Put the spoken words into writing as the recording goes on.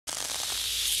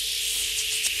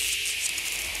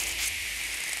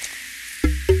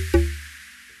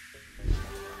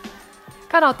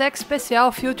Canaltech especial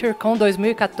Futurecom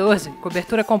 2014,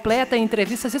 cobertura completa e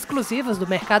entrevistas exclusivas do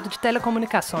mercado de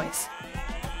telecomunicações.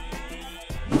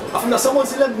 A Fundação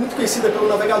Mozilla é muito conhecida pelo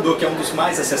navegador, que é um dos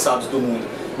mais acessados do mundo,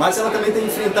 mas ela também tem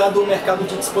enfrentado o mercado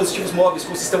de dispositivos móveis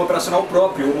com o sistema operacional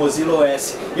próprio, o Mozilla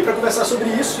OS. E para conversar sobre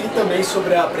isso e também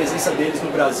sobre a presença deles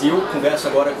no Brasil, converso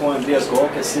agora com Andreas Gal,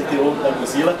 que é CTO da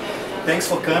Mozilla. Thanks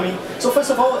for coming. So first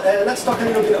of all, let's talk a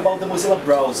little bit about the Mozilla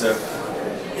browser.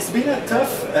 It's been a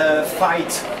tough fight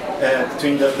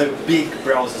between the big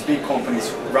browsers, big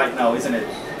companies right now, isn't it?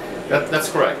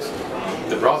 That's correct.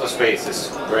 The browser space is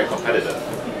very competitive.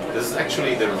 This is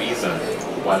actually the reason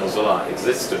why Mozilla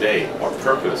exists today. Our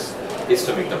purpose is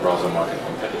to make the browser market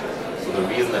competitive. So the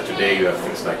reason that today you have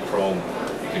things like Chrome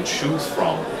you can choose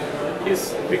from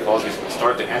is because we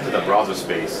started to enter the browser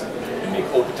space and make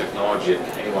open technology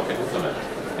that anyone can implement.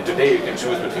 And today you can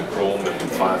choose between Chrome, between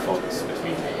Firefox,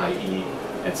 between IE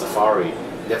and Safari.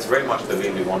 That's very much the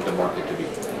way we want the market to be.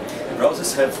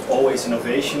 Browsers have always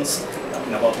innovations.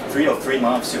 In about 3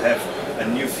 months you have a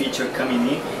new feature coming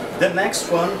in. The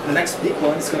next one, the next big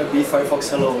one is going to be Firefox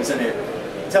Hello, isn't it?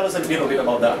 Tell us a little bit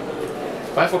about that.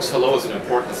 Firefox Hello is an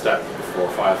important step for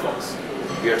Firefox.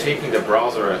 We are taking the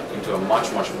browser into a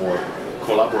much more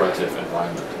collaborative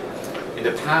environment. In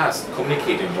the past,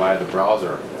 communicating via the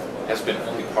browser has been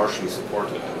only partially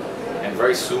supported. And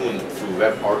very soon, through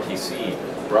WebRTC,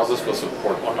 browsers will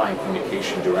support online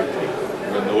communication directly.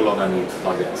 We will no longer need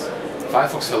plugins.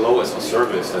 Firefox Hello is a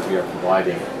service that we are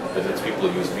providing that lets people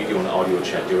use video and audio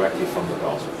chat directly from the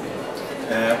browser.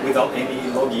 Without any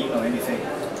login or anything?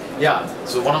 Yeah,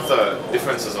 so one of the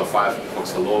differences of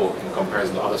Firefox Hello in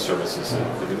comparison to other services is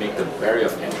that we make the barrier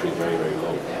of entry very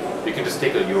low. You can just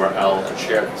take a URL and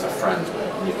share it with a friend,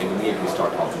 and you can immediately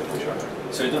start talking to each other.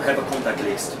 So you don't have a contact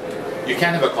list? You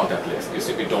can have a contact list, you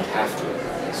simply don't have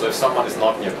to. So if someone is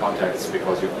not in your contacts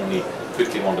because you only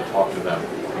quickly want to talk to them,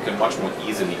 you can much more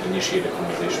easily initiate a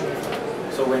conversation with them.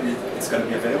 So when it's going to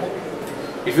be available?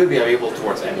 It will be available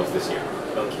towards the end of this year.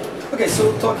 Okay,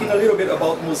 so talking a little bit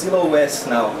about Mozilla OS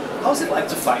now. How's it like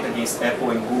to fight against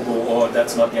Apple and Google, or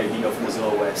that's not the idea of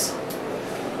Mozilla OS?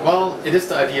 Well, it is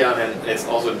the idea, and it's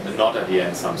also not the idea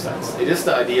in some sense. It is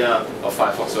the idea of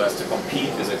Firefox OS to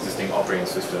compete with existing operating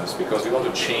systems because we want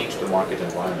to change the market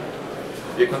environment.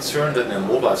 We are concerned that in the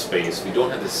mobile space we don't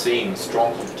have the same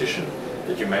strong competition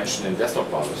that you mentioned in desktop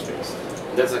browser space.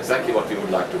 That's exactly what we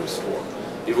would like to restore.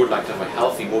 We would like to have a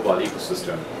healthy mobile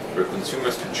ecosystem where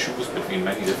consumers can choose between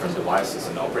many different devices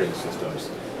and operating systems,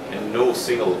 and no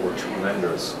single or two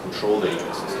vendors control the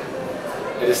ecosystem.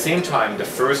 At the same time, the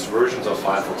first versions of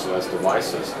Firefox OS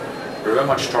devices were very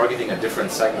much targeting a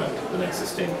different segment than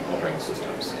existing operating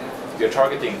systems. We are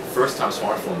targeting first-time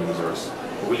smartphone users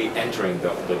really entering the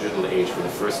digital age for the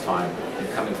first time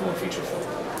and coming from a feature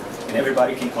phone. And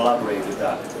everybody can collaborate with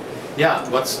that. Yeah,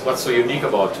 what's so unique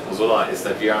about Mozilla is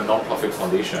that we are a non-profit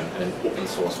foundation and an open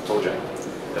source project.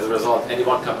 As a result,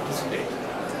 anyone can participate.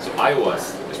 So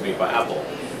iOS is made by Apple,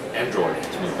 Android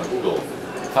is made by Google,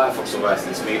 Firefox OS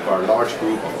is made by a large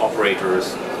group of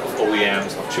operators, of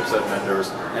OEMs, of chipset vendors,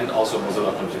 and also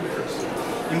Mozilla contributors.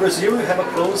 In Brazil, you have a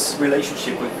close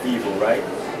relationship with Vivo, right?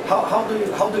 How do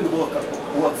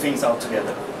you work things out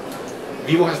together?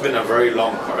 Vivo has been a very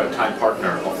long time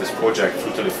partner of this project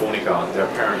through Telefónica, their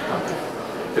parent company.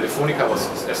 Telefónica was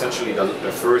essentially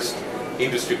the first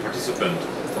industry participant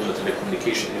from the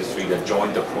telecommunication industry that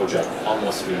joined the project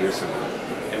almost 3 years ago.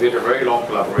 And we had a very long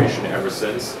collaboration ever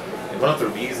since. And one of the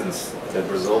reasons that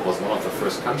Brazil was one of the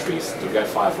first countries to get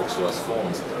Firefox OS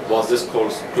phones was this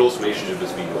close relationship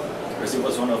with Vivo. Brazil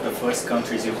was one of the first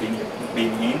countries you've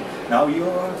been in. Now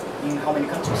you're in how many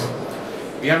countries?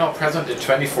 We are now present in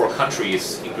 24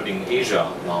 countries, including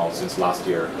Asia now since last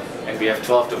year, and we have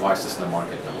 12 devices in the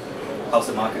market now. How's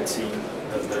the market seeing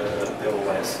the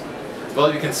OS?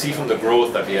 Well, you can see from the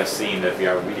growth that we have seen that we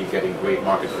are really getting great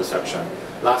market reception.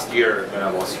 Last year, when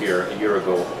I was here a year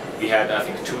ago, we had, I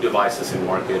think, 2 devices in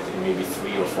market in maybe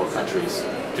 3 or 4 countries.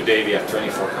 Today we have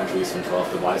 24 countries and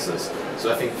 12 devices.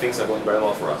 So I think things are going very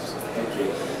well for us.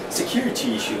 Okay.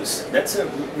 Security issues, that's a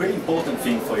really important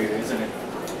thing for you, isn't it?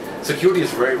 Security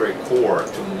is very core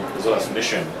to Mozilla's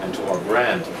mission and to our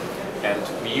brand. And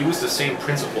we use the same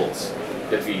principles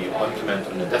that we implement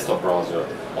on the desktop browser,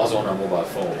 also on our mobile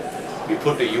phone. We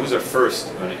put the user first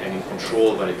and in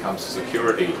control when it comes to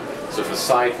security. So if a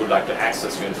site would like to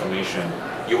access your information,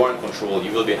 you are in control.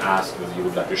 You will be asked whether you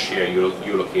would like to share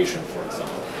your location, for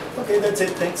example. Okay, that's it.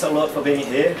 Thanks a lot for being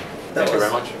here. Thank you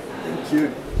very much. Thank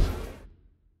you.